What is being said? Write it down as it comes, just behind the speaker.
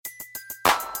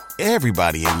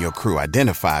Everybody in your crew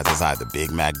identifies as either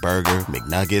Big Mac Burger,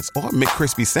 McNuggets, or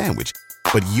McCrispy Sandwich.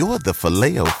 But you're the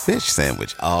Filet-O-Fish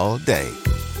Sandwich all day.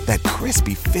 That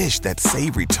crispy fish, that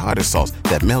savory tartar sauce,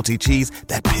 that melty cheese,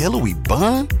 that pillowy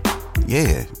bun.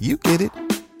 Yeah, you get it.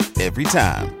 Every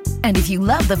time. And if you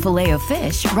love the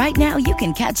Filet-O-Fish, right now you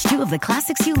can catch two of the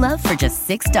classics you love for just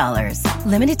 $6.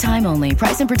 Limited time only.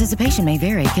 Price and participation may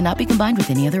vary. Cannot be combined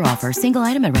with any other offer. Single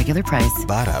item at regular price.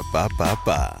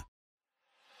 Ba-da-ba-ba-ba.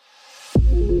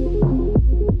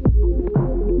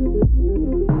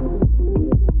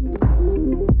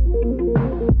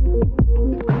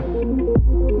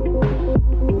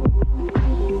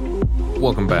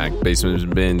 Welcome back,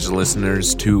 Basement Binge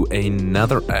listeners, to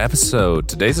another episode.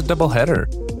 Today's a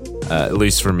doubleheader, at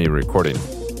least for me recording.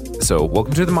 So,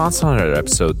 welcome to the Monster Hunter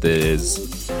episode that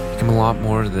is become a lot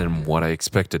more than what I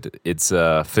expected. It's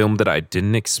a film that I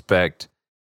didn't expect.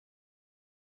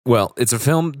 Well, it's a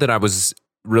film that I was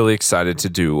really excited to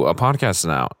do a podcast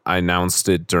now. I announced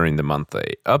it during the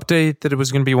monthly update that it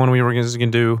was going to be one we were going to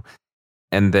do,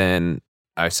 and then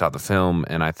I saw the film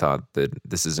and I thought that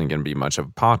this isn't going to be much of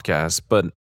a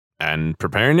podcast, and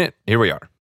preparing it, here we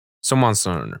are. So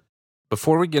Monster Hunter.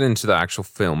 Before we get into the actual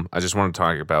film, I just want to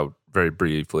talk about very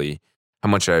briefly how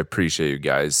much I appreciate you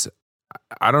guys.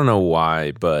 I don't know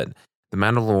why, but the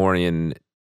Mandalorian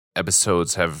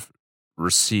episodes have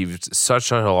received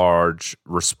such a large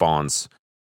response,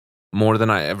 more than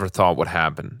I ever thought would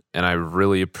happen. And I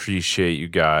really appreciate you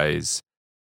guys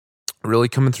really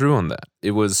coming through on that.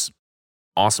 It was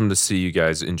awesome to see you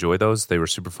guys enjoy those. They were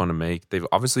super fun to make. They've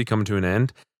obviously come to an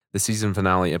end. The season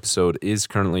finale episode is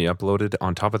currently uploaded.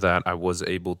 On top of that, I was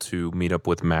able to meet up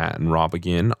with Matt and Rob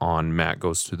again on Matt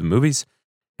Goes to the Movies,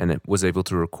 and it was able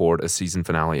to record a season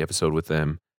finale episode with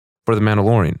them for The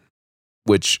Mandalorian,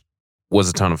 which was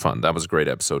a ton of fun. That was a great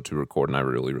episode to record, and I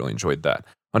really, really enjoyed that.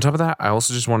 On top of that, I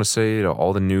also just want to say to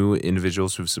all the new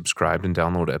individuals who've subscribed and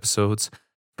downloaded episodes,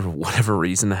 for whatever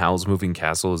reason, Howl's Moving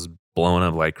Castle is blowing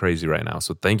up like crazy right now.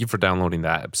 So thank you for downloading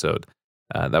that episode.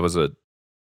 That was a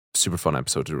super fun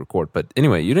episode to record. But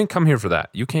anyway, you didn't come here for that.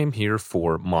 You came here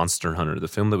for Monster Hunter, the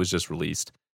film that was just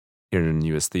released here in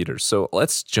US theaters. So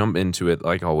let's jump into it,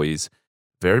 like always.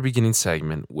 Very beginning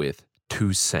segment with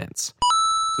 2 cents.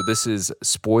 So this is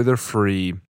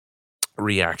spoiler-free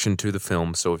reaction to the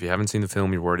film. So if you haven't seen the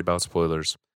film, you're worried about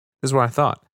spoilers, this is what I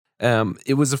thought.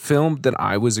 It was a film that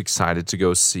I was excited to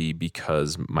go see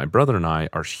because my brother and I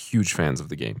are huge fans of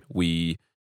the game. We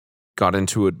got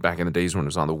into it back in the days when it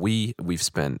was on the Wii. We've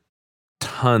spent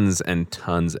tons and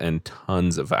tons and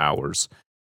tons of hours,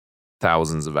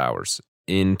 thousands of hours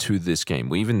into this game.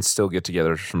 We even still get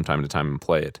together from time to time and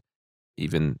play it.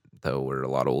 Even though we're a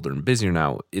lot older and busier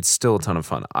now, it's still a ton of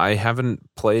fun. I haven't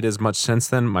played as much since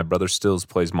then. My brother still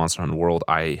plays Monster Hunter World.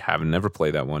 I have never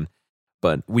played that one.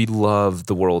 But we love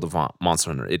the world of Monster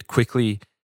Hunter. It quickly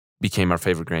became our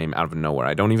favorite game out of nowhere.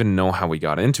 I don't even know how we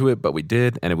got into it, but we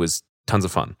did, and it was tons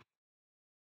of fun.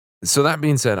 So that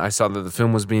being said, I saw that the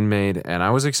film was being made, and I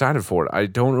was excited for it. I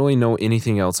don't really know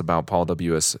anything else about Paul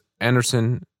W.S.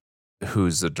 Anderson,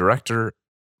 who's the director,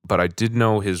 but I did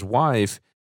know his wife,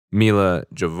 Mila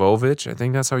Jovovich, I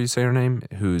think that's how you say her name,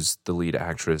 who's the lead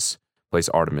actress, plays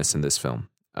Artemis in this film.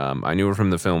 I knew her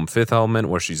from the film Fifth Element,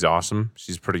 where she's awesome.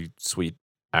 She's a pretty sweet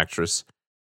actress.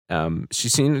 She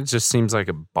just seems like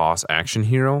a boss action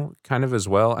hero kind of as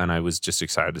well, and I was just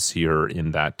excited to see her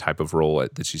in that type of role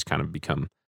that she's kind of become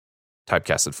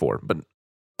typecasted for. But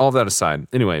all of that aside,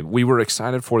 anyway, we were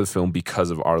excited for the film because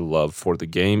of our love for the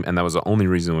game, and that was the only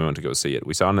reason we went to go see it.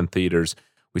 We saw it in theaters,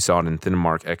 we saw it in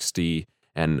Cinemark XD,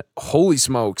 and holy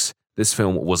smokes, this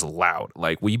film was loud.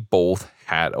 Like, we both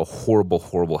had a horrible,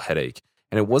 horrible headache.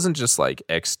 And it wasn't just like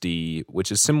XD,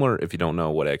 which is similar if you don't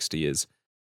know what XD is.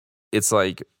 It's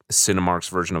like Cinemark's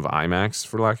version of IMAX,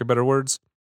 for lack of better words.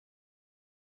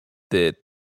 Big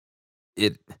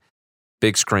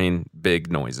screen, big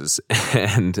noises.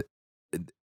 And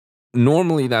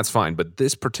normally that's fine. But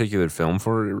this particular film,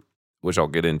 which I'll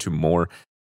get into more,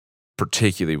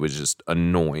 particularly was just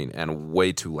annoying and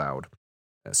way too loud.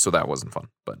 So that wasn't fun.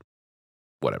 But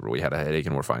whatever, we had a headache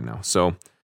and we're fine now. So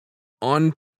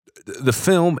on the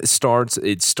film starts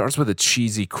with a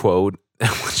cheesy quote,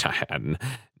 which I had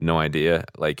no idea.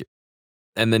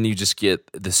 And then you just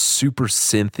get the super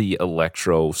synthy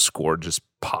electro score just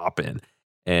popping,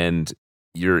 and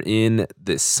you're in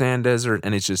this sand desert,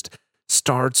 and it just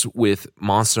starts with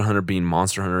Monster Hunter being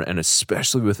Monster Hunter, and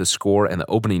especially with the score and the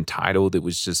opening title that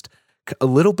was just a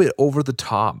little bit over the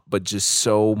top, but just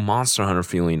so Monster Hunter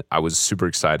feeling. I was super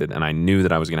excited, and I knew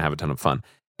that I was going to have a ton of fun.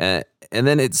 And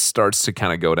then it starts to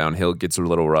kind of go downhill. It gets a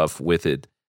little rough with it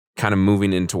kind of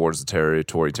moving in towards the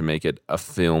territory to make it a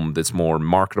film that's more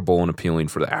marketable and appealing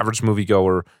for the average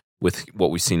moviegoer, with what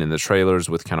we've seen in the trailers,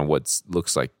 with kind of what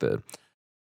looks like the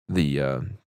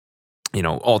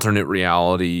alternate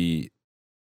reality,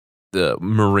 the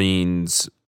Marines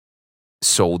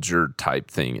soldier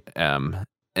type thing. And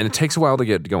it takes a while to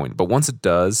get going. But once it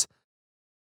does,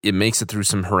 it makes it through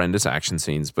some horrendous action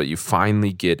scenes, but you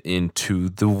finally get into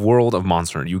the world of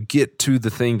Monster Hunter. You get to the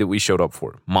thing that we showed up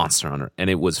for, Monster Hunter. And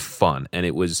it was fun. And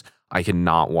I could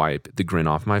not wipe the grin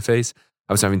off my face.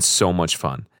 I was having so much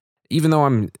fun. Even though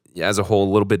I'm, as a whole,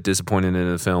 a little bit disappointed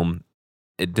in the film,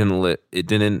 it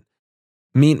didn't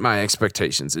meet my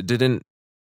expectations. It didn't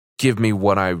give me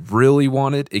what I really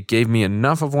wanted. It gave me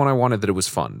enough of what I wanted that it was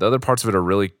fun. The other parts of it are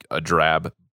really a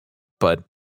drab, but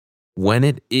when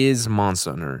it is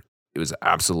Monster Hunter, it was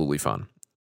absolutely fun.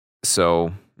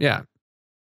 So, yeah.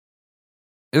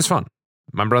 It was fun.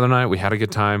 My brother and I, we had a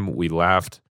good time. We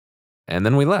laughed. And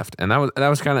then we left. And that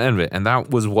was kind of the end of it. And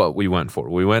that was what we went for.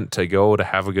 We went to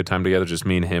have a good time together, just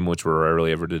me and him, which we're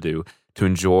rarely ever to do, to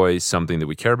enjoy something that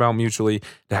we care about mutually,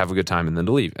 to have a good time, and then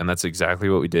to leave. And that's exactly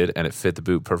what we did. And it fit the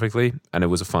boot perfectly. And it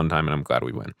was a fun time. And I'm glad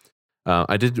we went.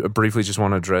 I did briefly just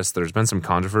want to address, there's been some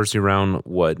controversy around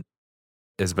what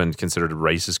has been considered a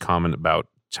racist comment about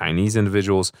Chinese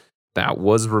individuals. That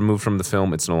was removed from the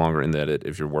film. It's no longer in the edit.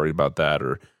 If you're worried about that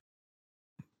or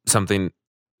something,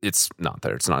 it's not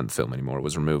there. It's not in the film anymore. It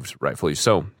was removed, rightfully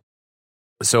so.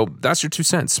 So that's your 2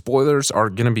 cents. Spoilers are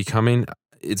going to be coming.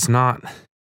 It's not...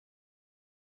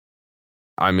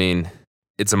 I mean,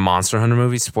 it's a Monster Hunter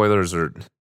movie. Spoilers are...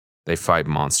 They fight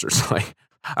monsters. Like,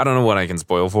 I don't know what I can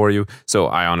spoil for you. So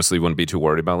I honestly wouldn't be too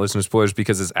worried about listener spoilers,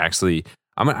 because it's actually...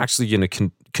 I'm actually going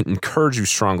to encourage you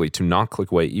strongly to not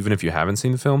click away, even if you haven't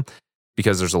seen the film,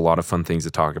 because there's a lot of fun things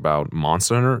to talk about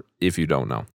Monster Hunter if you don't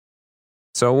know.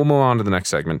 So we'll move on to the next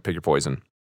segment, Pick Your Poison.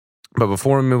 But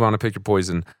before we move on to Pick Your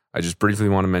Poison, I just briefly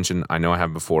want to mention, I know I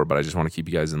have before, but I just want to keep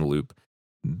you guys in the loop.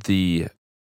 The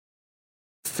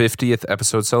 50th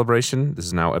episode celebration, this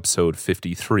is now episode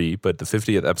 53, but the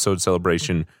 50th episode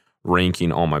celebration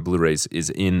ranking all my Blu-rays is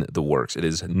in the works. It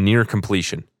is near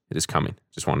completion. It is coming.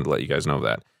 Just wanted to let you guys know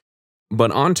that.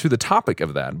 But on to the topic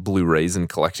of that, Blu-rays and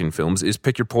collecting films, is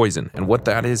Pick Your Poison. And what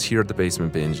that is here at the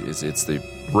Basement Binge is it's the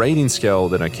rating scale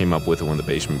that I came up with when the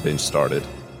Basement Binge started,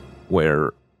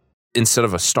 where instead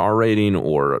of a star rating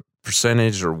or a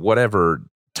percentage or whatever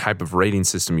type of rating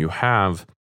system you have,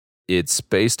 it's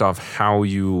based off how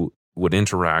you would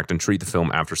interact and treat the film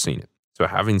after seeing it. So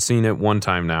having seen it one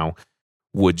time now,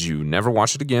 would you never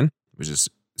watch it again? Which is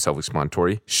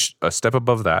self-explanatory. A step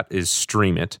above that is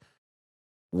stream it,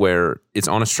 where it's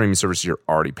on a streaming service you're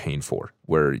already paying for,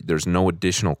 where there's no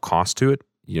additional cost to it.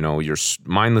 You know, you're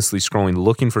mindlessly scrolling,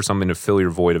 looking for something to fill your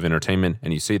void of entertainment,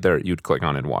 and you see it there, you'd click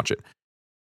on it and watch it.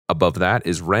 Above that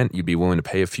is rent. You'd be willing to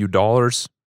pay a few dollars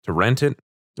to rent it,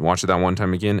 to watch it that one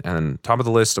time again. And then top of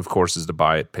the list, of course, is to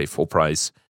buy it, pay full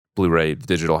price, Blu-ray,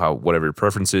 digital, whatever your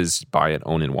preference is, buy it,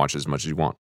 own it, watch it as much as you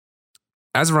want.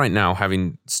 As of right now,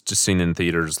 having just seen it in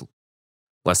theaters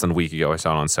less than a week ago, I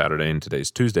saw it on Saturday and today's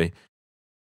Tuesday,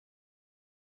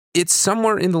 it's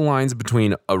somewhere in the lines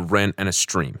between a rent and a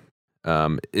stream.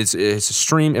 It's a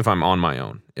stream if I'm on my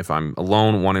own. If I'm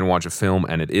alone wanting to watch a film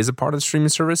and it is a part of the streaming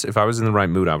service, if I was in the right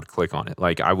mood, I would click on it.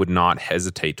 Like, I would not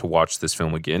hesitate to watch this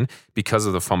film again because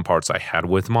of the fun parts I had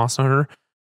with Monster Hunter.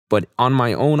 But on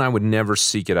my own, I would never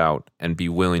seek it out and be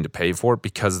willing to pay for it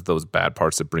because of those bad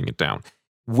parts that bring it down.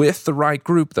 With the right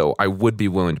group, though, I would be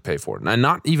willing to pay for it. And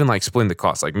not even like splitting the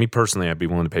cost. Like me personally, I'd be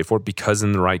willing to pay for it because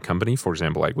in the right company, for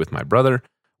example, like with my brother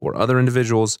or other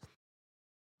individuals,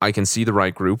 I can see the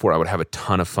right group where I would have a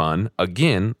ton of fun.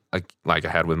 Again, like I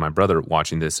had with my brother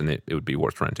watching this, and it would be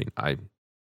worth renting. I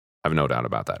have no doubt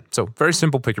about that. So very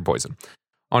simple, pick your poison.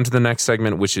 On to the next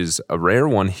segment, which is a rare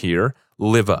one here,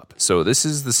 Live Up. So this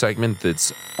is the segment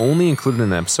that's only included in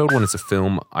the episode when it's a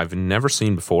film I've never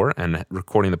seen before, and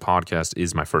recording the podcast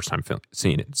is my first time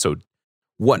seeing it. So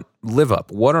Live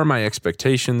Up? What are my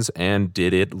expectations, and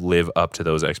did it live up to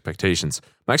those expectations?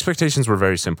 My expectations were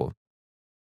very simple.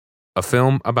 A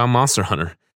film about Monster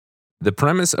Hunter. The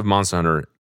premise of Monster Hunter,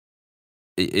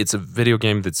 it's a video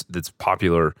game that's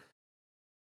popular,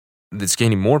 that's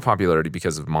gaining more popularity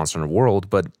because of Monster Hunter World,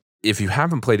 but if you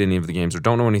haven't played any of the games or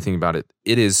don't know anything about it,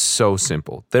 it is so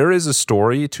simple. There is a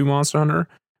story to Monster Hunter.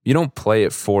 You don't play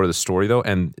it for the story, though,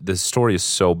 and the story is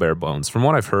so bare bones. From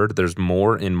what I've heard, there's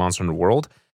more in Monster Hunter World,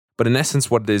 but in essence,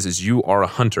 what it is you are a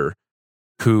hunter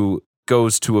who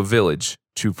goes to a village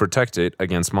to protect it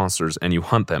against monsters, and you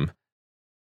hunt them.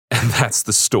 And that's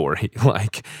the story.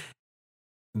 Like,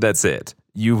 that's it.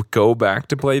 you go back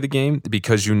to play the game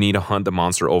because you need to hunt the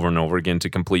monster over and over again to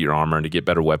complete your armor and to get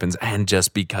better weapons, and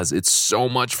just because it's so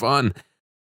much fun.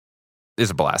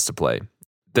 It's a blast to play.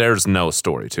 There's no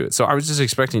story to it. So I was just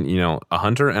expecting, a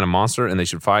hunter and a monster, and they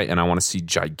should fight, and I want to see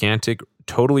gigantic,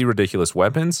 totally ridiculous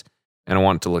weapons, and I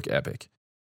want it to look epic.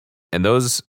 And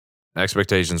those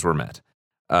expectations were met.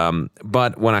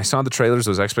 But when I saw the trailers,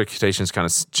 those expectations kind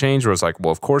of changed, where I was like,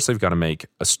 well, of course they've got to make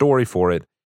a story for it.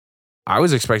 I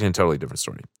was expecting a totally different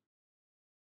story.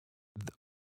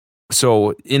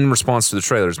 So in response to the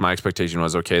trailers, my expectation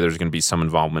was, okay, there's going to be some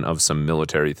involvement of some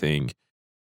military thing,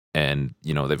 and,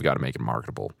 they've got to make it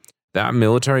marketable. That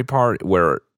military part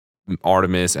where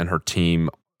Artemis and her team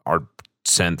are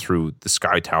sent through the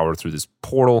Sky Tower, through this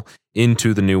portal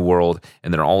into the new world,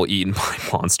 and they're all eaten by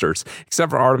monsters,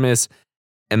 except for Artemis,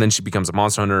 and then she becomes a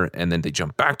monster hunter, and then they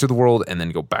jump back to the world, and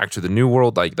then go back to the new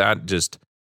world. Like that just...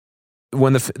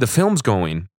 When the film's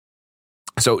going...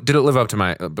 So did it live up to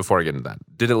my... Before I get into that,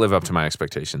 did it live up to my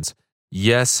expectations?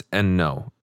 Yes and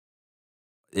no.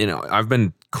 I've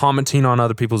been commenting on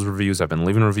other people's reviews. I've been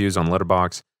leaving reviews on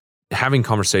Letterboxd, having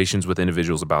conversations with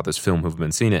individuals about this film who've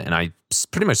been seeing it, and I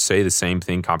pretty much say the same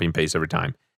thing, copy and paste every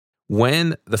time.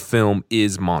 When the film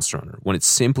is Monster Hunter, when it's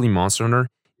simply Monster Hunter,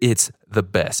 it's the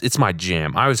best. It's my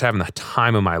jam. I was having the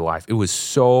time of my life. It was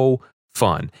so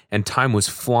fun, and time was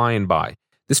flying by.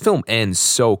 This film ends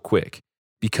so quick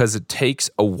because it takes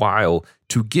a while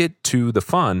to get to the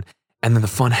fun, and then the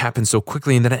fun happens so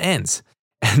quickly, and then it ends.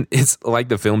 And it's like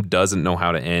the film doesn't know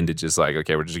how to end. It's just like,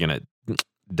 okay, we're just going to,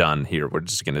 done here. We're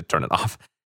just going to turn it off,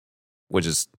 which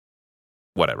is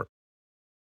whatever.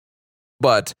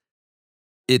 But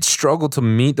it struggled to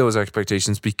meet those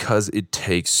expectations because it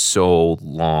takes so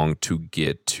long to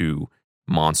get to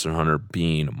Monster Hunter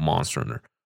being Monster Hunter.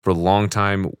 For a long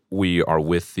time, we are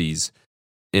with these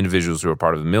individuals who are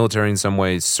part of the military in some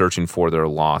ways, searching for their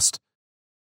lost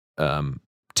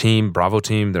team, Bravo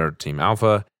team, their Team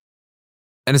Alpha.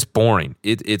 And it's boring.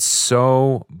 It's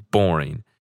so boring.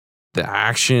 The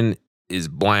action is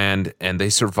bland, and they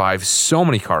survive so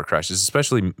many car crashes,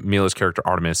 especially Mila's character,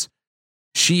 Artemis.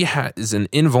 She has an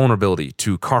invulnerability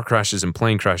to car crashes and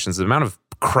plane crashes. The amount of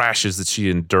crashes that she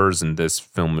endures in this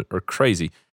film are crazy.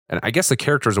 And I guess the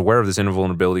character is aware of this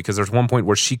invulnerability because there's one point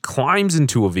where she climbs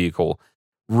into a vehicle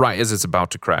right as it's about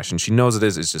to crash, and she knows it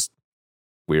is. It's just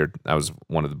weird. That was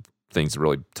one of the things that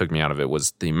really took me out of it,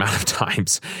 was the amount of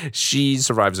times she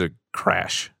survives a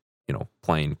crash,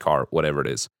 plane, car, whatever it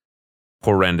is.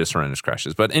 Horrendous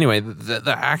crashes. But anyway,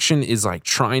 the action is like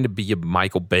trying to be a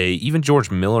Michael Bay, even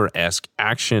George Miller-esque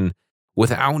action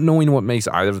without knowing what makes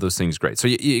either of those things great. So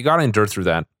you got to endure through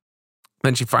that.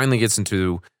 Then she finally gets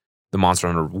into the Monster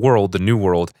Hunter world, the new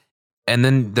world. And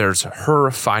then there's her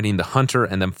fighting the hunter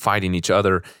and them fighting each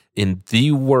other in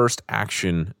the worst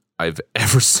action I've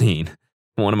ever seen.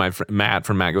 One of my Matt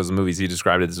from Matt Goes to Movies, he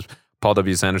described it as Paul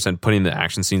W. Sanderson putting the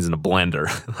action scenes in a blender.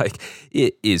 Like,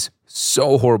 it is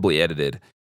so horribly edited.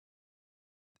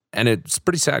 And it's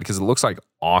pretty sad because it looks like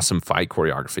awesome fight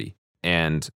choreography.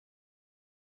 And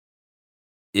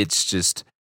it's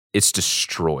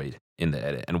destroyed in the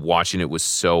edit. And watching it was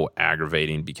so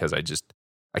aggravating because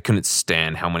I couldn't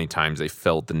stand how many times they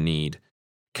felt the need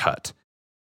cut.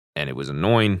 And it was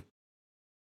annoying.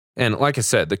 And like I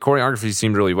said, the choreography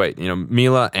seemed really weight.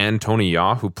 Mila and Tony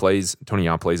Jaa,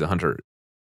 plays a hunter,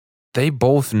 they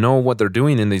both know what they're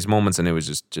doing in these moments, and it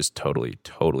was just totally,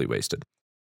 totally wasted.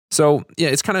 So, yeah,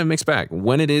 it's kind of a mixed bag.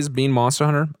 When it is being Monster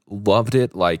Hunter, loved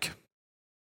it. Like,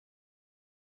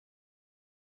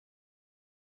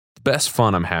 the best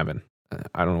fun I'm having.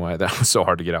 I don't know why that was so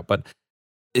hard to get out, but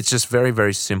it's just very,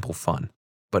 very simple fun.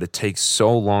 But it takes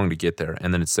so long to get there,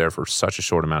 and then it's there for such a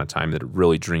short amount of time that it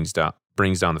really brings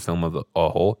down the film of a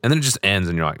whole, and then it just ends,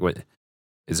 and you're like, "What?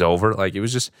 It's over?" Like, it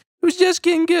was just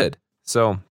getting good.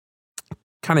 So,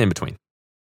 kind of in between.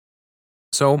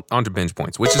 So, on to binge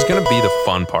points, which is going to be the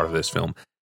fun part of this film.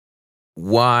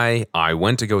 Why I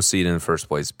went to go see it in the first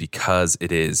place, because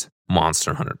it is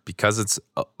Monster Hunter, because it's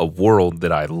a world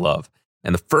that I love.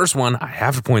 And the first one I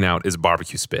have to point out is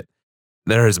barbecue spit.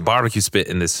 There is barbecue spit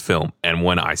in this film, and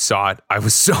when I saw it, I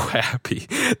was so happy.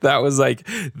 That was like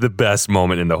the best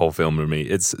moment in the whole film to me.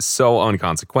 It's so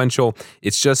unconsequential.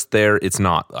 It's just there. It's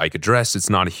not like addressed.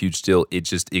 It's not a huge deal. It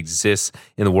just exists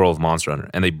in the world of Monster Hunter,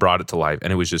 and they brought it to life,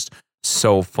 and it was just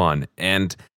so fun.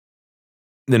 And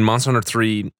then Monster Hunter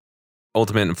 3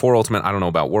 Ultimate and 4 Ultimate, I don't know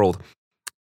about World,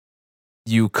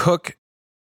 you cook.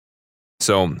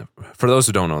 So for those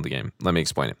who don't know the game, let me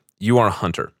explain it. You are a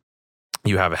hunter.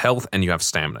 You have a health and you have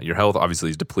stamina. Your health obviously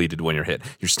is depleted when you're hit.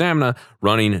 Your stamina,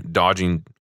 running, dodging,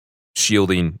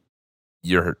 shielding,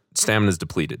 your stamina is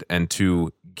depleted. And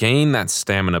to gain that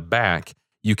stamina back,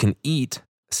 you can eat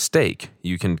steak.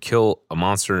 You can kill a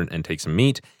monster and take some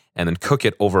meat and then cook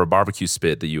it over a barbecue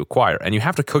spit that you acquire. And you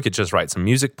have to cook it just right. Some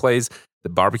music plays, the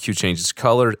barbecue changes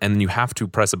color, and then you have to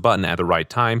press a button at the right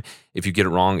time. If you get it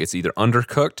wrong, it's either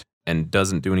undercooked and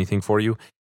doesn't do anything for you,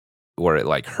 or it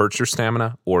like hurts your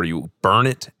stamina, or you burn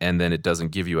it and then it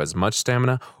doesn't give you as much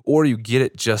stamina, or you get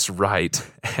it just right.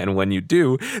 And when you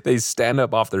do, they stand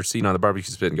up off their seat on the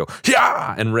barbecue spit and go,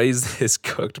 yeah, and raise this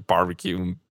cooked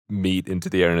barbecue meat into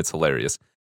the air, and it's hilarious.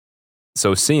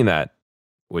 So seeing that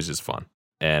was just fun.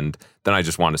 And then I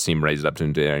just wanted to see him raise it up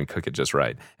into the air and cook it just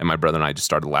right. And my brother and I just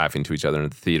started laughing to each other in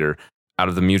the theater out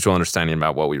of the mutual understanding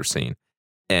about what we were seeing.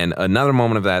 And another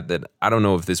moment of that I don't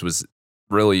know if this was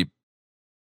really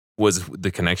was the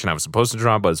connection I was supposed to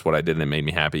draw, but it's what I did and it made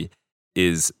me happy,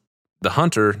 is the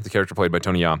hunter, the character played by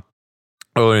Tony Jaa,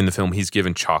 earlier in the film, he's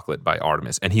given chocolate by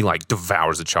Artemis, and he like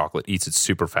devours the chocolate, eats it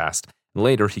super fast. And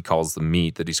later, he calls the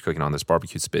meat that he's cooking on this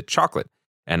barbecue spit chocolate.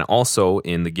 And also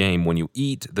in the game, when you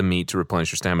eat the meat to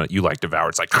replenish your stamina, you like devour.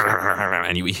 It's like,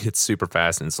 and you eat it super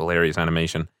fast, and it's hilarious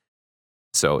animation.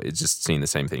 So it's just seeing the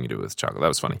same thing you do with chocolate. That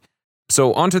was funny.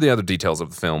 So on to the other details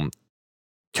of the film,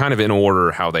 kind of in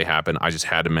order how they happen. I just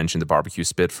had to mention the barbecue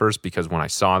spit first, because when I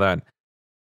saw that,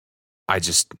 I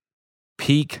just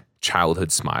peak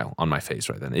childhood smile on my face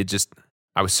right then.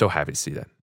 I was so happy to see that.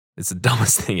 It's the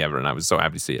dumbest thing ever, and I was so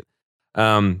happy to see it.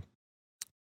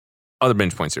 Other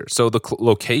binge points here. So the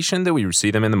location that we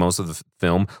see them in the most of the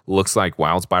film looks like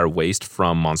Wildspire Waste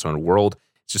from Monster Hunter World.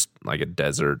 It's just like a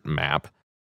desert map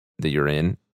that you're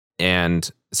in. And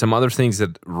some other things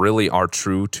that really are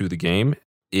true to the game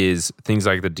is things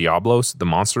like the Diablos,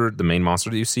 the main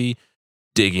monster that you see,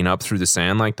 digging up through the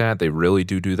sand like that. They really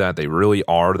do that. They really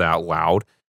are that loud.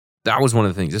 That was one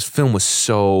of the things. This film was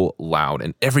so loud.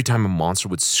 And every time a monster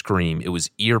would scream, it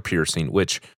was ear-piercing,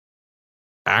 which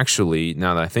actually,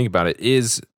 now that I think about it,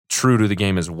 is true to the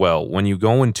game as well. When you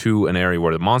go into an area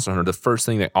where the monster hunter, the first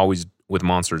thing with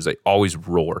monsters, they always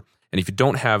roar. And if you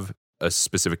don't have a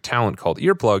specific talent called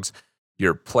earplugs,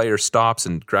 your player stops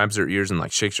and grabs their ears and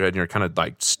like shakes your head, and you're kind of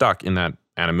like stuck in that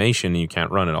animation and you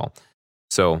can't run at all.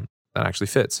 So that actually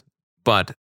fits.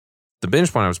 But the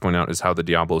binge point I was pointing out is how the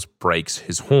Diablos breaks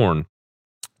his horn.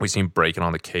 We see him break it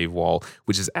on the cave wall,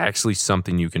 which is actually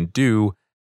something you can do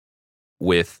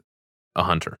with a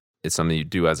hunter. It's something you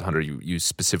do as a hunter. You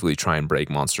specifically try and break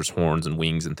monsters' horns and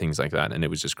wings and things like that, and it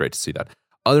was just great to see that.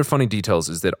 Other funny details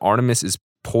is that Artemis is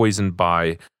poisoned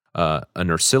by an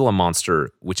Ursula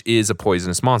monster, which is a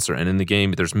poisonous monster. And in the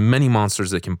game, there's many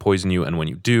monsters that can poison you, and when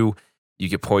you do, you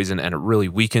get poisoned, and it really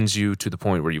weakens you to the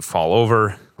point where you fall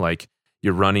over. Like,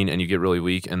 you're running and you get really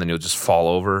weak, and then you'll just fall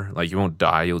over. Like, you won't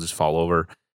die, you'll just fall over.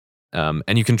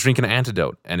 And you can drink an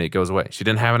antidote, and it goes away. She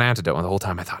didn't have an antidote, and the whole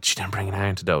time I thought she didn't bring an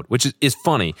antidote, which is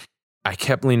funny. I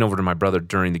kept leaning over to my brother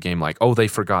during the game like, oh, they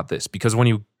forgot this. Because when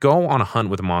you go on a hunt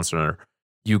with a monster hunter,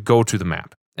 you go to the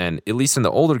map. And at least in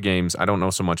the older games, I don't know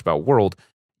so much about World,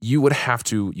 you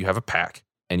have a pack,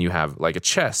 and you have like a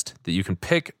chest that you can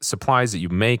pick supplies that you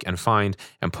make and find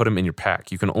and put them in your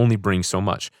pack. You can only bring so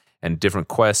much. And different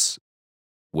quests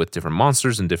with different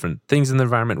monsters and different things in the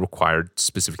environment required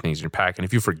specific things in your pack. And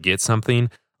if you forget something,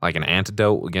 like an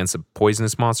antidote against a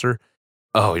poisonous monster,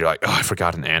 you're like, I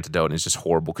forgot an antidote, and it's just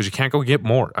horrible because you can't go get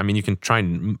more. I mean, you can try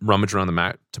and rummage around the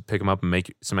map to pick them up and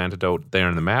make some antidote there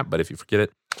in the map, but if you forget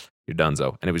it, you're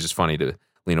donezo. And it was just funny to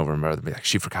lean over and be like,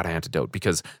 she forgot an antidote,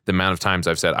 because the amount of times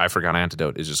I've said, I forgot an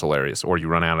antidote is just hilarious, or you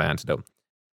run out of antidote.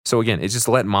 So again, it just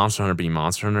let Monster Hunter be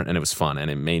Monster Hunter, and it was fun, and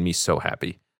it made me so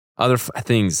happy. Other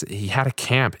things, he had a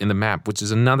camp in the map, which is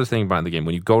another thing about the game.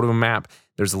 When you go to a map,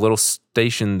 there's a little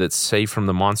station that's safe from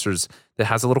the monsters that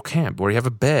has a little camp where you have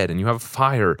a bed and you have a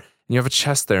fire and you have a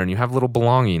chest there and you have little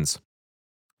belongings.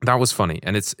 That was funny,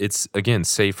 and it's again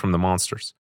safe from the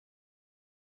monsters.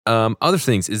 Other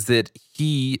things is that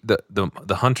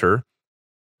the hunter,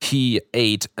 he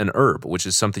ate an herb, which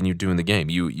is something you do in the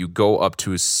game. You go up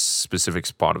to a specific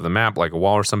spot of the map, like a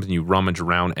wall or something, you rummage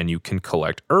around and you can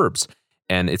collect herbs.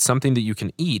 And it's something that you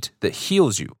can eat that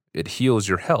heals you. It heals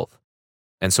your health.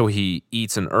 And so he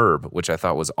eats an herb, which I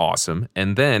thought was awesome.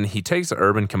 And then he takes the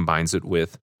herb and combines it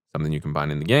with something you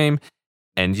combine in the game,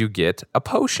 and you get a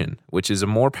potion, which is a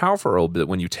more powerful herb that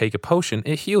when you take a potion,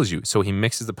 it heals you. So he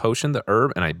mixes the potion, the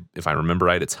herb, and if I remember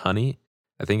right, it's honey.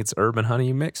 I think it's herb and honey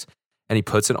you mix. And he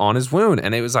puts it on his wound,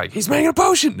 and it was like, he's making a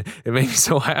potion. It made me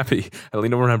so happy. I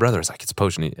leaned over to my brother. I was like, it's a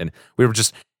potion. And we were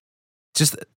just,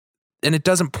 and it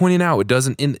doesn't point it out.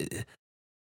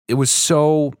 It was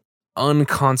so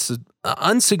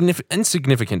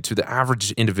insignificant to the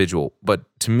average individual. But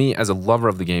to me, as a lover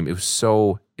of the game, it was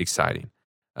so exciting.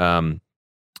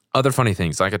 Other funny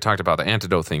things, like I talked about the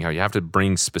antidote thing, how you have to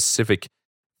bring specific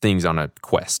things on a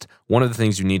quest. One of the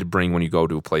things you need to bring when you go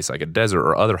to a place like a desert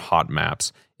or other hot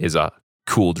maps is a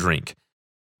cool drink,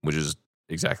 which is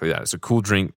exactly that. It's a cool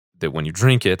drink that when you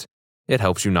drink it, it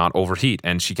helps you not overheat.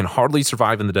 And she can hardly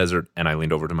survive in the desert. And I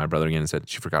leaned over to my brother again and said,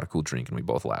 she forgot a cool drink. And we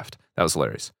both laughed. That was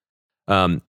hilarious.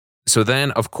 So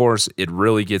then, of course, it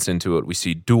really gets into it. We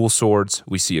see dual swords.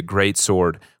 We see a great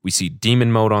sword. We see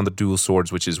demon mode on the dual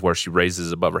swords, which is where she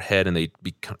raises above her head and they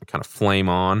kind of flame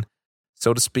on,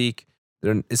 so to speak.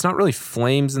 It's not really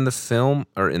flames in the film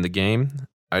or in the game.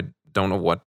 I don't know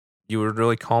what you would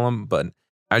really call them, but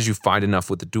as you fight enough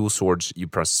with the dual swords, you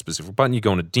press a specific button. You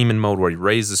go into demon mode where you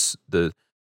raise the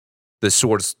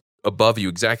swords above you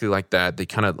exactly like that. They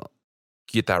kind of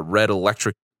get that red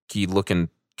electric-y looking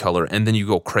color, and then you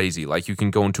go crazy. Like you can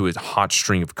go into a hot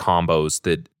string of combos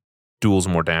that duels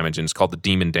more damage, and it's called the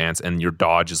Demon Dance, and your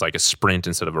dodge is like a sprint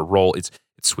instead of a roll. It's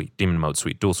sweet. Demon mode,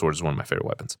 sweet. Dual sword is one of my favorite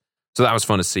weapons. So that was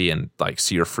fun to see and like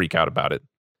see her freak out about it.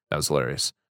 That was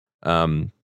hilarious. The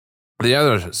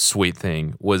other sweet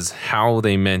thing was how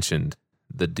they mentioned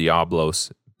the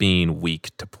Diablos being weak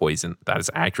to poison. That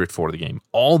is accurate for the game.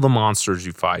 All the monsters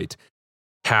you fight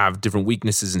have different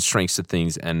weaknesses and strengths to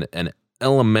things, and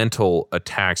elemental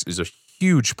attacks is a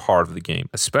huge part of the game,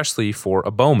 especially for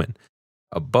a bowman.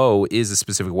 A bow is a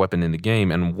specific weapon in the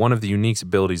game, and one of the unique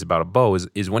abilities about a bow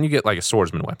is when you get like a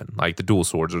swordsman weapon, like the dual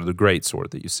swords or the great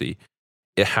sword that you see,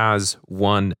 it has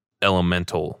one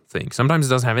elemental thing. Sometimes it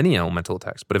doesn't have any elemental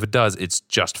attacks, but if it does, it's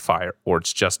just fire, or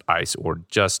it's just ice, or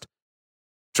just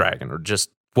dragon, or just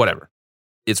whatever.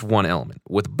 It's one element.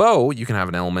 With bow, you can have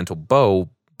an elemental bow,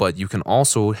 but you can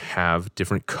also have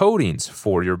different coatings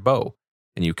for your bow.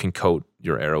 And you can coat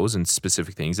your arrows in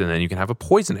specific things, and then you can have a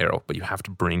poison arrow, but you have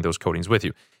to bring those coatings with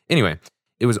you. Anyway,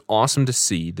 it was awesome to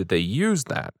see that they used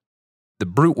that. The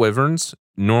brute wyverns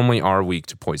normally are weak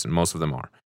to poison. Most of them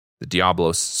are. The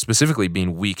Diablos specifically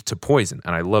being weak to poison.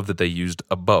 And I love that they used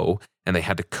a bow, and they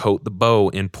had to coat the bow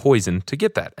in poison to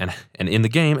get that. And in the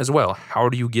game as well, how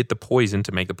do you get the poison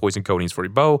to make the poison coatings for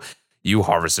your bow? You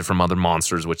harvest it from other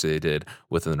monsters, which they did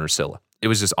with the Nerscylla. It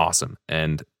was just awesome.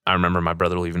 And I remember my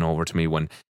brother leaving over to me when,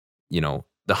 the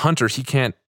hunter, he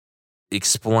can't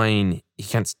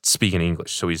speak in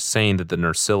English. So he's saying that the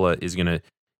Nerscylla he's going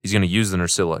to use the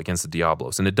Nerscylla against the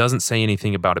Diablos. And it doesn't say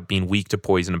anything about it being weak to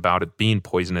poison, about it being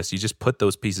poisonous. You just put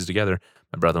those pieces together.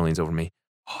 My brother leans over to me.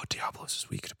 Oh, Diablos is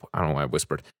weak to poison. I don't know why I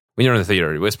whispered. When you're in the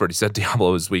theater, he whispered, he said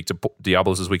Diablos is weak to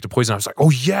poison. I was like, oh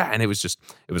yeah. And it was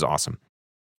awesome.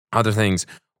 Other things,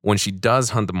 when she does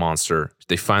hunt the monster,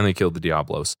 they finally killed the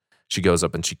Diablos. She goes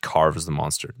up and she carves the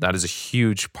monster. That is a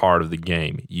huge part of the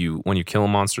game. When you kill a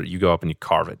monster, you go up and you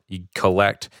carve it. You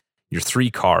collect your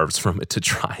 3 carves from it to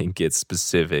try and get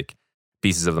specific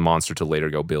pieces of the monster to later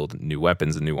go build new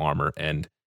weapons and new armor. And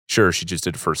sure, she just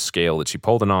did first scale that she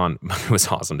pulled it on, but it was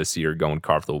awesome to see her go and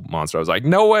carve the monster. I was like,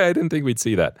 no way, I didn't think we'd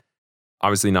see that.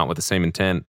 Obviously not with the same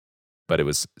intent, but it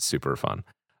was super fun.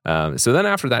 So then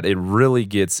after that, it really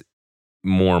gets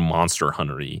more Monster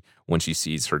Hunter-y when she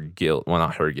sees her guild. Well,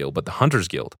 not her guild, but the Hunter's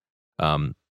Guild.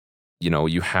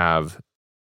 You have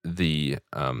the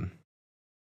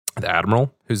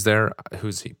Admiral who's there.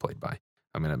 Who's he played by?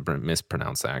 I'm going to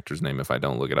mispronounce the actor's name if I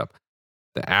don't look it up.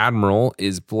 The Admiral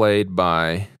is played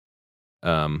by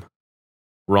Ron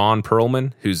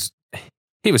Perlman,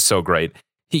 he was so great.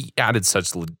 He added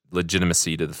such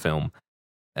legitimacy to the film,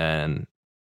 and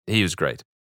he was great.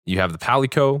 You have the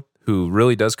Palico, who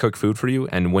really does cook food for you,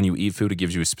 and when you eat food, it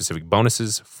gives you specific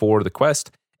bonuses for the quest.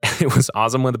 It was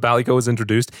awesome when the Palico was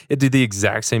introduced. It did the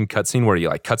exact same cutscene where he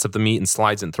cuts up the meat and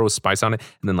slides and throws spice on it,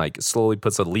 and then slowly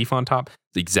puts a leaf on top.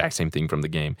 The exact same thing from the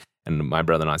game. And my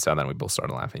brother and I saw that, and we both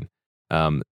started laughing.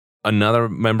 Another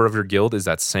member of your guild is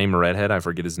that same redhead, I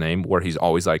forget his name, where he's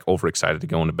always overexcited to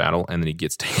go into battle, and then he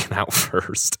gets taken out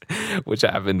first, which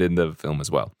happened in the film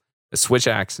as well. The switch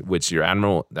axe, which the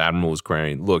Admiral was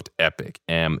carrying, looked epic.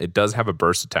 It does have a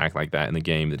burst attack like that in the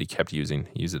game that he kept using.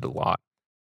 He used it a lot.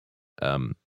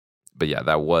 But yeah,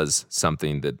 that was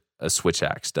something that a switch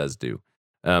axe does do.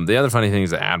 The other funny thing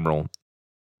is the Admiral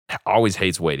always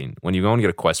hates waiting. When you go and get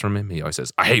a quest from him, he always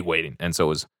says, I hate waiting. And so it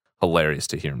was hilarious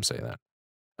to hear him say that.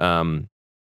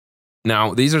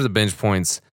 Now, these are the binge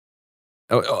points.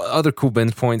 Other cool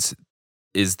binge points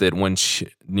is that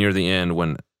near the end,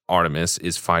 when Artemis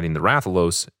is fighting the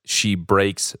Rathalos, she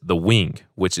breaks the wing,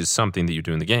 which is something that you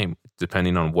do in the game.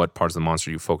 Depending on what parts of the monster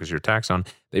you focus your attacks on,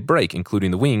 they break,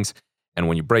 including the wings. And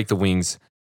when you break the wings,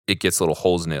 it gets little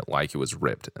holes in it like it was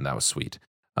ripped, and that was sweet.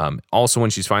 Also, when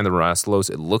she's fighting the Rathalos,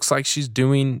 it looks like she's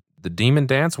doing the demon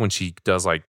dance when she does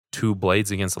 2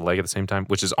 blades against the leg at the same time,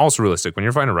 which is also realistic. When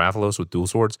you're fighting a Rathalos with dual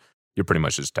swords, you're pretty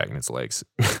much just attacking its legs.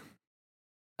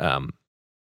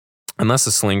 Unless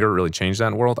the Slinger really changed that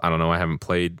in World. I don't know. I haven't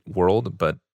played World,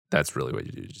 but that's really what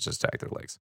you do. You just attack their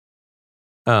legs.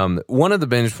 One of the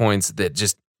binge points that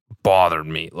just bothered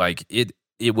me, like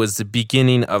it was the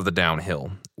beginning of the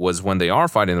downhill, was when they are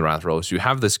fighting the Rathalos. You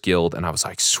have this guild, and I was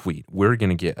like, sweet, we're going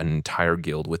to get an entire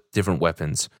guild with different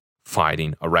weapons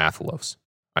fighting a Rathalos.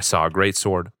 I saw a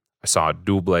greatsword. I saw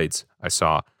dual blades. I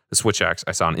saw a switch axe.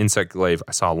 I saw an insect glaive.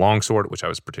 I saw a longsword, which I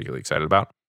was particularly excited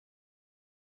about.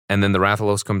 And then the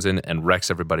Rathalos comes in and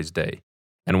wrecks everybody's day.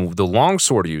 And the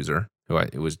longsword user,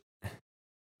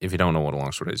 if you don't know what a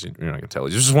longsword is, you're not going to tell.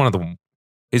 He's one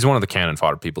of the cannon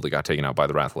fodder people that got taken out by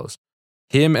the Rathalos.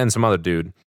 Him and some other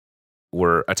dude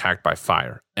were attacked by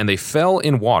fire, and they fell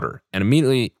in water. And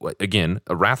immediately, again,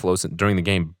 a Rathalos during the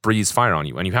game breathes fire on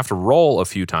you, and you have to roll a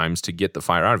few times to get the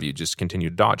fire out of you. Just continue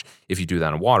to dodge. If you do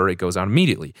that in water, it goes out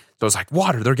immediately. So I was like,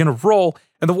 water, they're going to roll,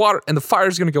 and the fire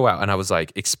is going to go out. And I was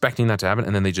like expecting that to happen,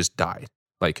 and then they just died.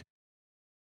 Like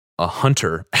a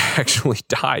hunter actually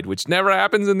died, which never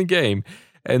happens in the game.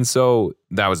 And so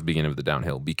that was the beginning of the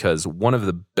downhill, because one of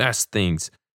the best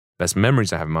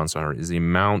memories I have in Monster Hunter is the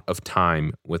amount of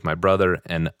time with my brother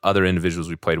and other individuals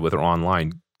we played with or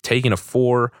online, taking a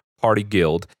 4-party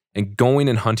guild and going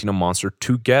and hunting a monster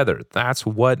together. That's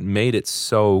what made it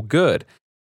so good,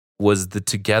 was the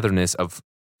togetherness of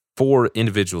 4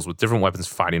 individuals with different weapons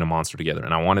fighting a monster together.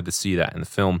 And I wanted to see that in the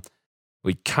film.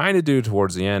 We kind of do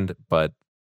towards the end, but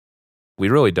we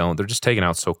really don't. They're just taken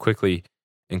out so quickly,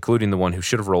 including the one who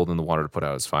should have rolled in the water to put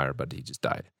out his fire, but he just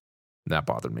died. That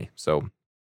bothered me. So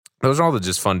those are all the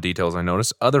just fun details I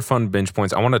noticed. Other fun binge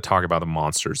points, I want to talk about the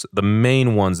monsters. The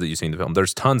main ones that you see in the film.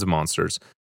 There's tons of monsters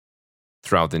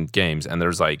throughout the games, and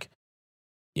there's like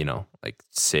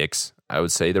 6, I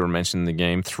would say, that were mentioned in the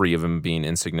game, 3 of them being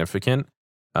insignificant.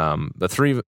 The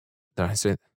 3, did I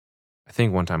say? I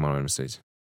think one time I made mistakes.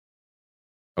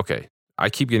 Okay, I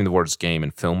keep getting the words game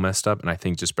and film messed up, and I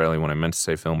think just barely when I meant to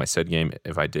say film, I said game.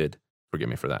 If I did, forgive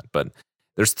me for that. But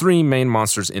there's 3 main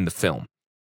monsters in the film.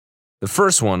 The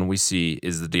first one we see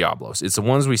is the Diablos. It's the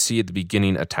ones we see at the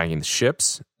beginning attacking the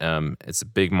ships. It's a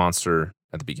big monster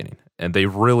at the beginning. And they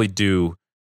really do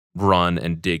run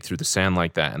and dig through the sand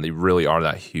like that. And they really are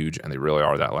that huge, and they really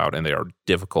are that loud. And they are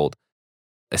difficult,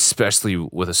 especially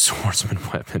with a swordsman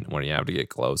weapon when you have to get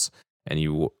close. And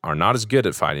you are not as good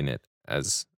at fighting it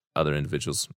as other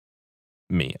individuals.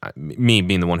 Me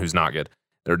being the one who's not good.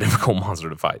 They're a difficult monster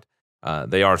to fight.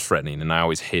 They are threatening, and I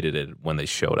always hated it when they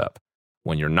showed up.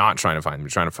 When you're not trying to find them, you're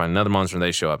trying to find another monster and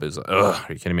they show up. It's like, ugh,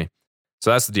 are you kidding me? So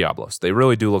that's the Diablos. They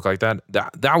really do look like that.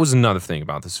 That was another thing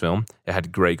about this film. It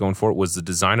had great going for it, was the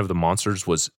design of the monsters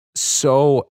was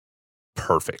so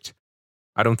perfect.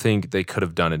 I don't think they could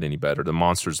have done it any better. The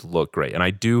monsters look great. And I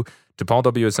do, to Paul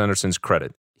W.S. Anderson's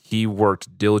credit, he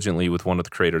worked diligently with one of the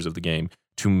creators of the game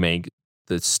to make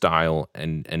the style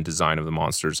and design of the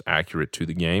monsters accurate to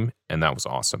the game. And that was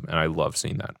awesome. And I love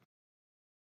seeing that.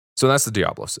 So that's the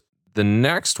Diablos. The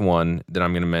next one that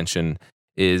I'm going to mention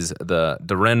is the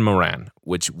Duran Moran,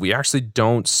 which we actually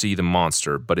don't see the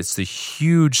monster, but it's the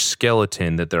huge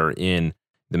skeleton that they're in,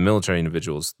 the military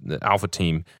individuals, the Alpha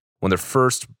team, when they're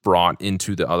first brought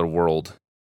into the other world.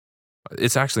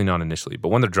 It's actually not initially, but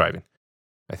when they're driving,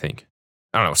 I think.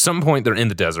 I don't know, at some point they're in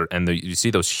the desert, and you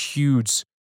see those huge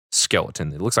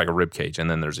skeleton. It looks like a rib cage, and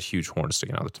then there's a huge horn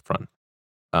sticking out the front.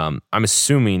 I'm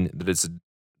assuming that it's a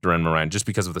Duran Moran just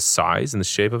because of the size and the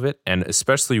shape of it, and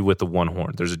especially with the one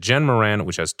horn. There's a Gen Moran,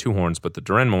 which has 2 horns, but the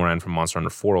Duran Moran from Monster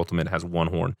Hunter 4 Ultimate has 1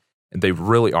 horn, and they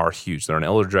really are huge. They're an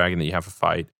Elder Dragon that you have to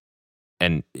fight,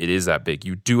 and it is that big.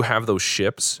 You do have those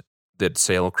ships that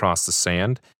sail across the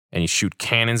sand, and you shoot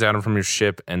cannons at them from your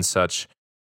ship and such.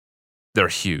 They're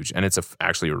huge, and it's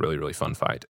actually a really, really fun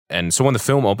fight. And so when the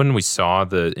film opened, we saw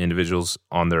the individuals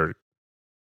on their,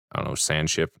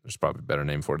 sand ship. There's probably a better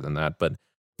name for it than that, but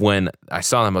when I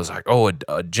saw them, I was like, oh,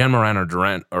 a Gen Moran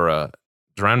or a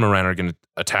Duran Moran are going to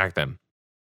attack them.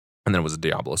 And then it was a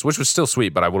Diablos, which was still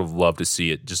sweet, but I would have loved to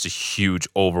see it just a huge,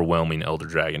 overwhelming Elder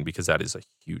Dragon, because that is a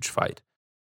huge fight.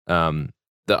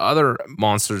 The other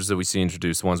monsters that we see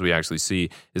introduced, the ones we actually see,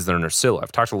 is the Nerscylla.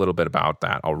 I've talked a little bit about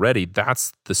that already.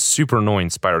 That's the super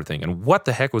annoying spider thing. And what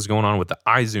the heck was going on with the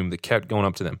eye zoom that kept going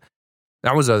up to them?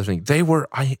 That was the other thing.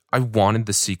 I wanted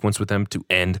the sequence with them to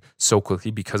end so quickly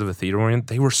because of the theater orient.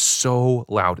 They were so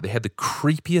loud. They had the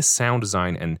creepiest sound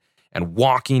design and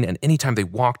walking, and anytime they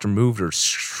walked or moved or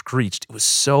screeched, it was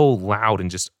so loud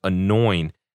and just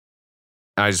annoying.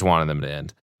 I just wanted them to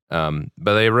end.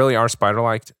 But they really are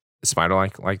spider-like. spider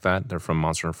like that. They're from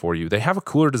Monster Hunter 4U. They have a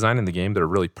cooler design in the game. They're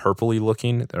really purpley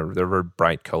looking. They're very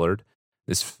bright colored.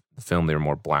 This film, they were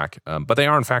more black, but they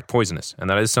are in fact poisonous, and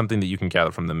that is something that you can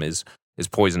gather from them is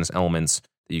poisonous elements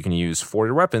that you can use for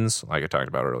your weapons, like I talked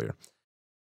about earlier.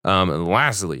 And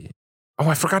lastly,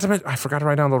 I forgot to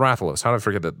write down the Rathalos. How did I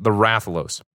forget that? The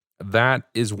Rathalos. That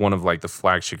is one of like the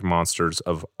flagship monsters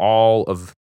of all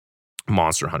of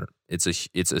Monster Hunter. It's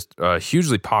a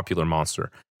hugely popular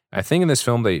monster. I think in this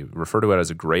film they refer to it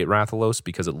as a Great Rathalos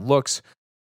because it looks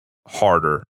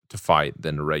harder to fight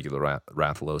than the regular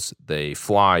Rathalos. They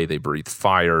fly, they breathe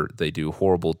fire, they do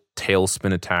horrible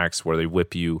tailspin attacks where they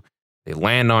whip you, they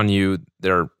land on you.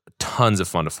 They're tons of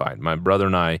fun to fight. My brother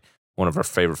and I, one of our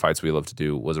favorite fights we love to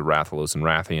do was a Rathalos and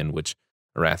Rathian, which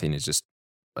a Rathian is just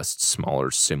a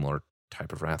smaller, similar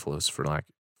type of Rathalos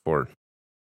for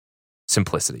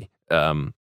simplicity.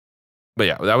 But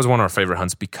yeah, that was one of our favorite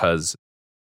hunts because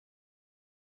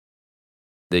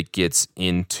it gets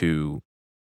into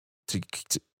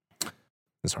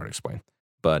it's hard to explain,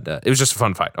 but it was just a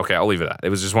fun fight. Okay, I'll leave it at that. It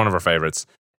was just one of our favorites.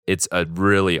 It's a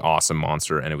really awesome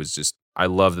monster, and it was just, I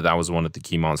love that was one of the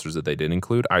key monsters that they did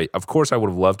include. Of course, I would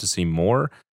have loved to see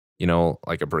more,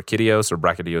 like a Brachydios or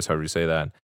Brachydios, however you say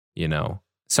that.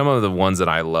 Some of the ones that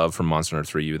I love from Monster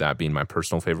Hunter 3U, that being my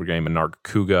personal favorite game, and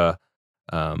Nargacuga.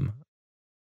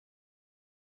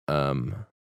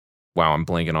 Wow, I'm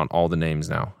blanking on all the names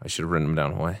now. I should have written them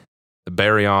down. Why? The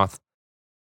Barioth,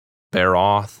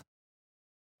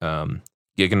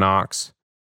 Giganox.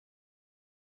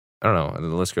 I don't know.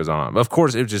 The list goes on. But of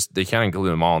course, they can't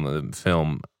include them all in the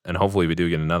film, and hopefully we do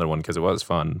get another one because it was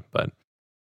fun. But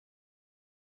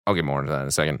I'll get more into that in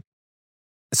a second.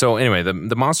 So anyway, the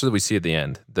monster that we see at the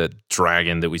end, the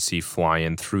dragon that we see fly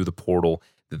in through the portal,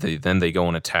 then they go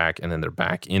and attack, and then they're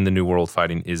back in the New World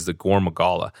fighting, is the Gore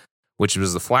Magala, which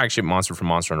was the flagship monster from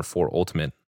Monster Hunter 4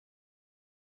 Ultimate.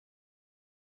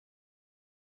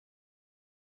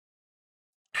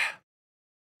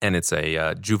 And it's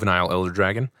a juvenile Elder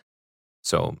Dragon.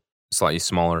 So slightly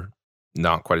smaller,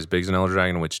 not quite as big as an Elder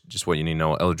Dragon, which just what you need to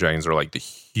know. Elder Dragons are like the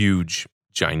huge,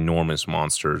 ginormous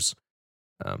monsters.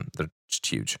 They're just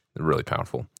huge. They're really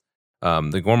powerful.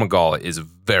 The Gore Magala is a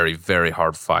very, very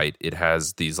hard fight. It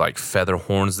has these like feather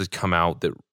horns that come out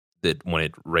that when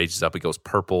it rages up, it goes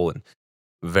purple, and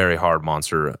very hard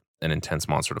monster, an intense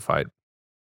monster to fight,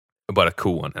 but a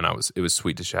cool one. And it was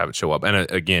sweet to have it show up. And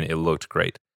again, it looked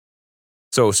great.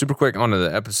 So super quick onto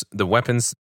the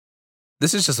weapons.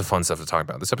 This is just the fun stuff to talk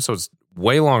about. This episode's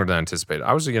way longer than I anticipated.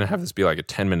 I was going to have this be like a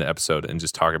 10-minute episode and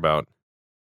just talk about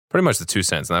pretty much the 2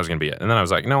 cents, and that was going to be it. And then I was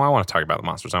like, no, I want to talk about the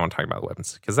monsters. I want to talk about the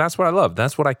weapons because that's what I love.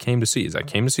 That's what I came to see. I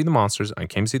came to see the monsters, I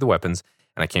came to see the weapons,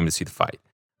 and I came to see the fight.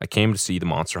 I came to see the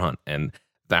monster hunt, and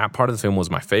that part of the film was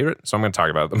my favorite, so I'm going to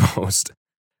talk about it the most.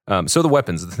 So the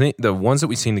weapons, the ones that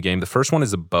we see in the game, the first one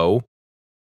is a bow.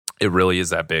 It really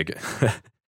is that big.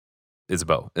 It's a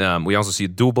bow. We also see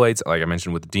dual blades, like I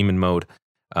mentioned, with the demon mode.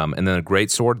 And then a great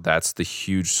sword, that's the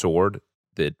huge sword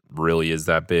that really is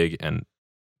that big, and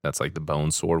that's like the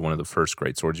bone sword, one of the first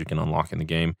great swords you can unlock in the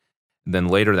game. And then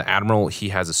later, the Admiral, he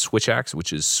has a switch axe,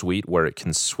 which is sweet, where it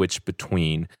can switch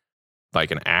between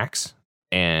like an axe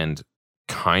and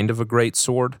kind of a great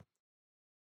sword,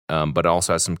 but it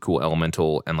also has some cool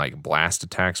elemental and like blast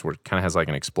attacks where it kind of has like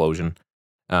an explosion.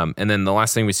 And then the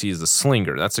last thing we see is the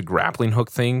Slinger. That's a grappling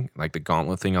hook thing, like the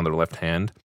gauntlet thing on their left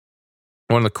hand.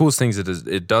 One of the coolest things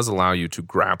it does allow you to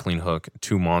grappling hook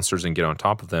two monsters and get on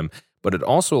top of them, but it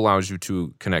also allows you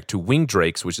to connect to winged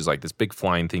drakes, which is like this big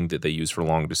flying thing that they use for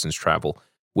long distance travel,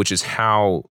 which is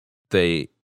how the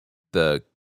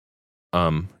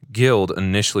guild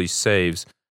initially saves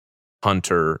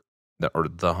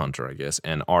the Hunter, I guess,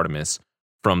 and Artemis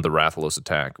from the Rathalos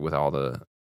attack with all the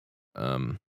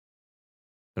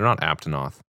they're not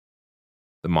Aptonoth,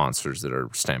 the monsters that are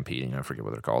stampeding. I forget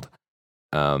what they're called.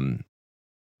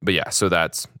 But yeah, so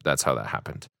that's how that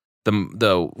happened.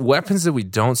 The weapons that we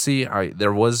don't see,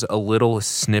 there was a little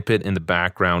snippet in the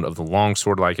background of the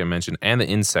longsword, like I mentioned, and the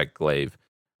insect glaive,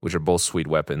 which are both sweet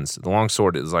weapons. The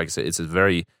longsword is, like I said, it's a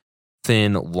very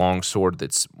thin longsword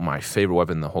that's my favorite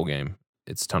weapon in the whole game.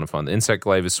 It's a ton of fun. The insect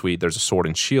glaive is sweet. There's a sword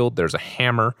and shield. There's a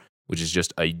hammer, which is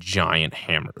just a giant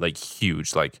hammer, like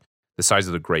huge, like the size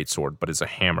of the great sword, but it's a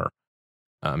hammer.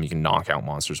 You can knock out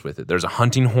monsters with it. There's a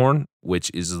hunting horn, which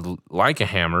is like a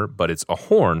hammer, but it's a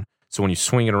horn. So when you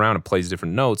swing it around, it plays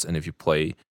different notes. And if you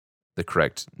play the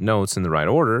correct notes in the right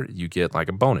order, you get like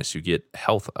a bonus. You get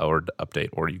health or update,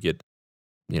 or you get,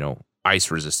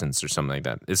 ice resistance or something like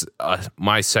that. It's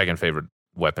my second favorite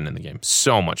weapon in the game.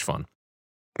 So much fun.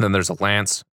 And then there's a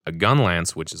lance, a gun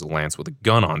lance, which is a lance with a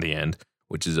gun on the end,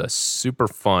 which is a super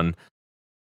fun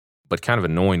but kind of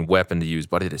annoying weapon to use,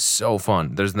 but it is so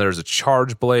fun. There's a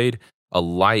charge blade, a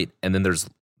light, and then there's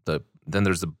the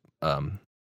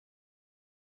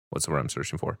what's the word I'm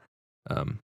searching for?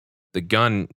 The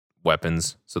gun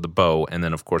weapons, so the bow, and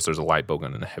then of course there's a light bow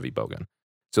gun and a heavy bow gun.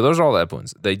 So those are all the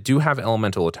weapons. They do have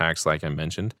elemental attacks, like I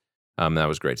mentioned. That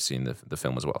was great to see in the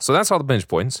film as well. So that's all the binge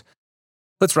points.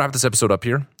 Let's wrap this episode up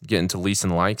here. Get into least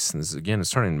and likes. And this, again, it's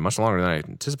turning much longer than I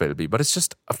anticipated it to be, but it's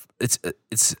just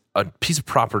it's a piece of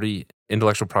property,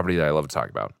 intellectual property that I love to talk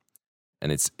about,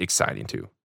 and it's exciting too.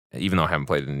 Even though I haven't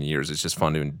played it in years, it's just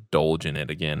fun to indulge in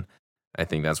it again. I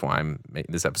think that's why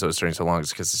this episode is turning so long, is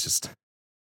because it's just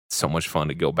so much fun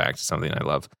to go back to something I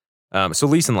love. So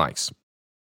least and likes.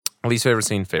 Least favorite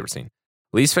scene, favorite scene.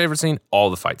 Least favorite scene, all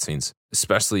the fight scenes,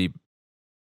 especially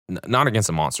not against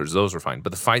the monsters, those were fine,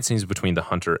 but the fight scenes between the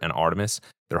Hunter and Artemis,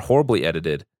 they're horribly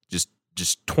edited,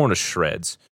 just torn to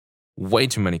shreds. Way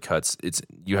too many cuts.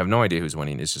 You have no idea who's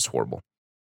winning. It's just horrible.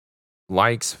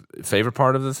 Likes, favorite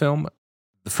part of the film,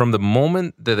 from the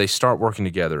moment that they start working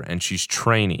together and she's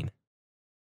training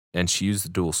and she used the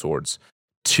dual swords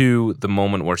to the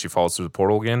moment where she falls through the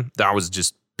portal again, that was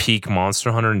just peak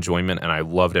Monster Hunter enjoyment, and I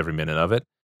loved every minute of it.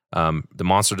 The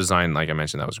monster design, like I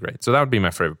mentioned, that was great. So that would be my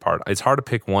favorite part. It's hard to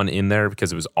pick one in there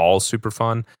because it was all super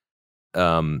fun.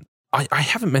 I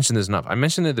haven't mentioned this enough. I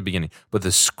mentioned it at the beginning, but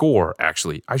the score,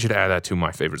 actually, I should add that to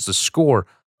my favorites. The score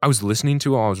I was listening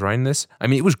to while I was writing this, I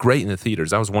mean, it was great in the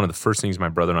theaters. That was one of the first things my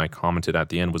brother and I commented at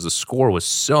the end, was the score was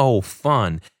so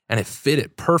fun, and it fit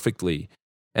it perfectly.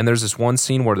 And there's this one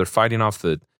scene where they're fighting off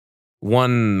the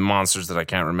one monsters that I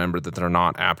can't remember, that they're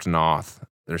not Aptonoth.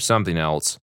 There's something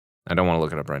else. I don't want to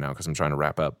look it up right now because I'm trying to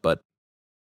wrap up.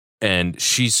 And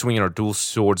she's swinging her dual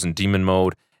swords in demon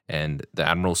mode, and the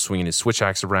Admiral's swinging his switch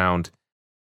axe around.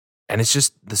 And it's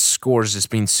just, the score is just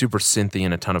being super synthy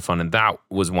and a ton of fun. And that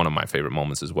was one of my favorite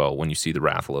moments as well, when you see the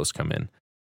Rathalos come in.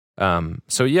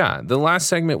 So yeah, the last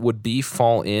segment would be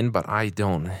Fall In, but I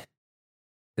don't.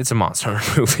 It's a Monster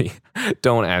Hunter movie.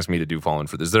 Don't ask me to do Fall In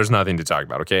for this. There's nothing to talk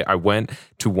about, okay? I went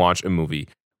to watch a movie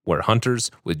where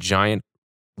hunters with giant,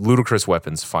 ludicrous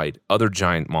weapons fight other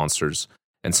giant monsters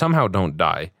and somehow don't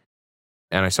die.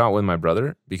 And I saw it with my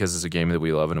brother because it's a game that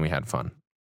we love and we had fun.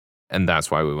 And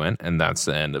that's why we went, and that's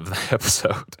the end of the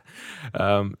episode.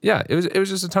 Yeah, it was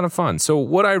just a ton of fun. So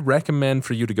what I recommend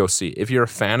for you to go see, if you're a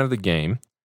fan of the game,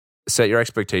 set your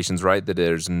expectations right that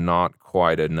there's not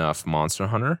quite enough Monster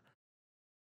Hunter,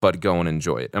 but go and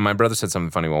enjoy it. And my brother said something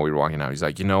funny while we were walking out. He's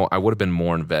like, I would have been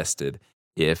more invested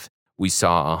if we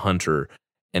saw a hunter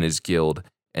and his guild,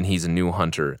 and he's a new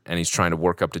hunter, and he's trying to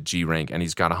work up to G rank, and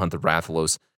he's got to hunt the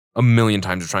Rathalos a million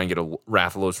times to try and get a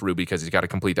Rathalos ruby because he's got to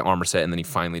complete the armor set, and then he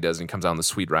finally does and comes out in the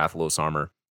sweet Rathalos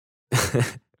armor.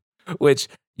 Which,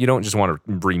 you don't just want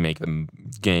to remake the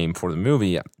game for the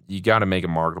movie. You got to make it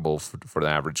marketable for the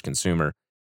average consumer.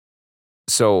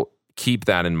 So keep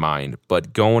that in mind,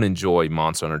 but go and enjoy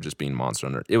Monster Hunter just being Monster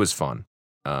Hunter. It was fun.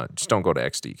 Just don't go to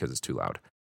XD because it's too loud.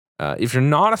 If you're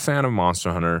not a fan of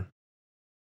Monster Hunter,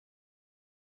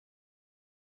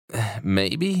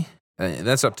 maybe.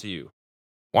 That's up to you.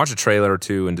 Watch a trailer or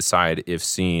two and decide if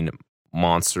seeing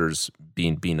monsters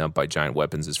being beaten up by giant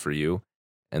weapons is for you.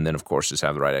 And then, of course, just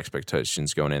have the right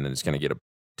expectations going in, and it's going to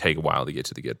take a while to get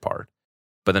to the good part.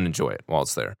 But then enjoy it while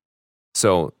it's there.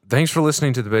 So thanks for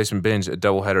listening to The Basement Binge, a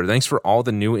doubleheader. Thanks for all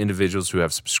the new individuals who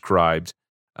have subscribed.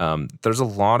 There's a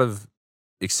lot of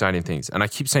exciting things. And I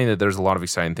keep saying that there's a lot of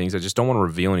exciting things. I just don't want to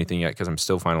reveal anything yet because I'm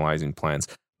still finalizing plans.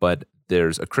 But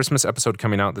there's a Christmas episode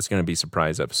coming out that's going to be a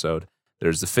surprise episode.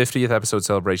 There's the 50th episode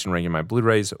celebration ranking my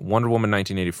Blu-rays, Wonder Woman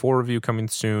 1984 review coming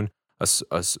soon, a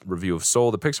review of Soul,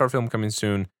 the Pixar film, coming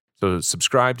soon. So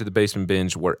subscribe to The Basement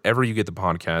Binge wherever you get the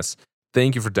podcasts.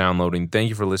 Thank you for downloading. Thank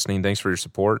you for listening. Thanks for your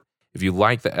support. If you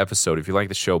like the episode, if you like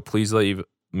the show, please leave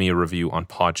me a review on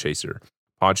Podchaser.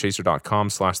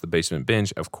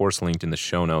 Podchaser.com/thebasementbinge, of course, linked in the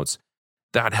show notes.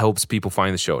 That helps people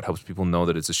find the show. It helps people know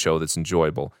that it's a show that's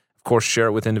enjoyable. Of course, share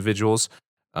it with individuals,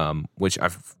 which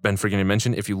I've been forgetting to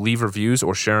mention. If you leave reviews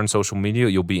or share on social media,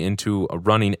 you'll be into a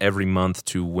running every month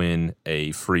to win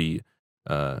a free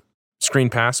Screen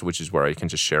Pass, which is where I can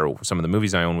just share some of the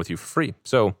movies I own with you for free.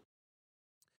 So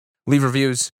leave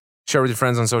reviews, share with your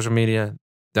friends on social media,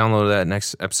 download that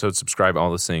next episode, subscribe, all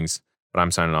those things. But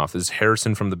I'm signing off. This is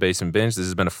Harrison from The Basement Binge. This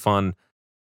has been a fun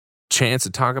chance to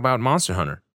talk about Monster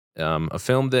Hunter, a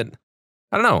film that,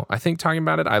 I don't know, I think talking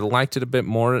about it, I liked it a bit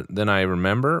more than I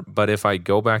remember, but if I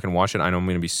go back and watch it, I know I'm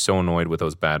going to be so annoyed with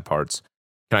those bad parts.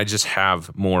 Can I just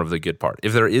have more of the good part?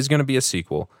 If there is going to be a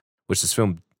sequel, which this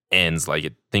film ends like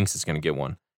it thinks it's going to get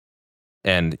one,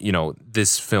 and,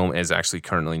 this film is actually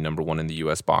currently number 1 in the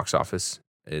U.S. box office,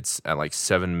 It's at like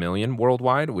 7 million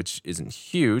worldwide, which isn't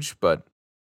huge, but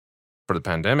for the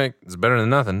pandemic, it's better than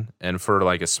nothing. And for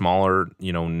like a smaller,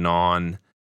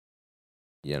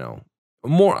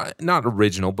 more, not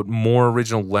original, but more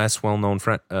original, less well-known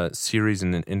series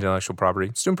and intellectual property,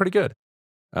 it's doing pretty good.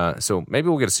 So maybe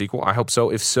we'll get a sequel. I hope so.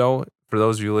 If so, for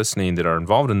those of you listening that are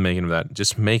involved in the making of that,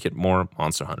 just make it more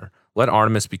Monster Hunter. Let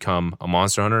Artemis become a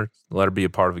monster hunter. Let her be a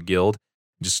part of a guild.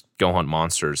 Just go hunt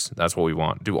monsters. That's what we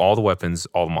want. Do all the weapons,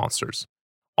 all the monsters.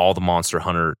 All the Monster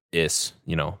Hunter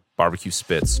barbecue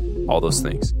spits, all those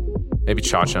things. Maybe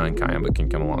Cha-Cha and Kayamba can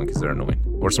come along because they're annoying.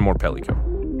 Or some more Pelico.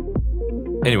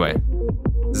 Anyway,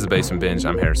 this is The Basement Binge.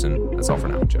 I'm Harrison. That's all for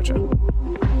now. Ciao, ciao.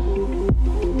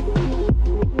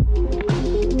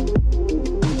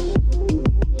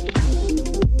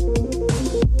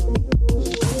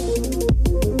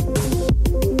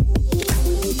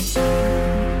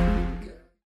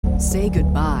 Say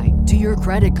goodbye to your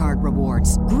credit card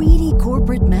rewards. Greedy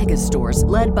corporate mega stores,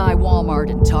 led by Walmart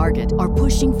and Target, are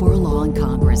pushing for a law in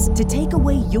Congress to take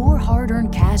away your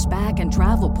hard-earned cash back and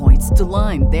travel points to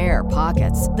line their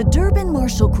pockets. The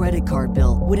Durbin-Marshall credit card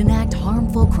bill would enact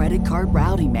harmful credit card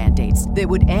routing mandates that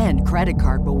would end credit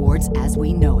card rewards as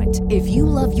we know it. If you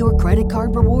love your credit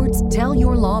card rewards, tell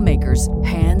your lawmakers,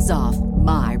 hands off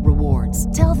my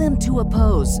rewards. Tell them to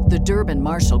oppose the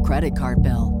Durbin-Marshall credit card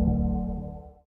bill.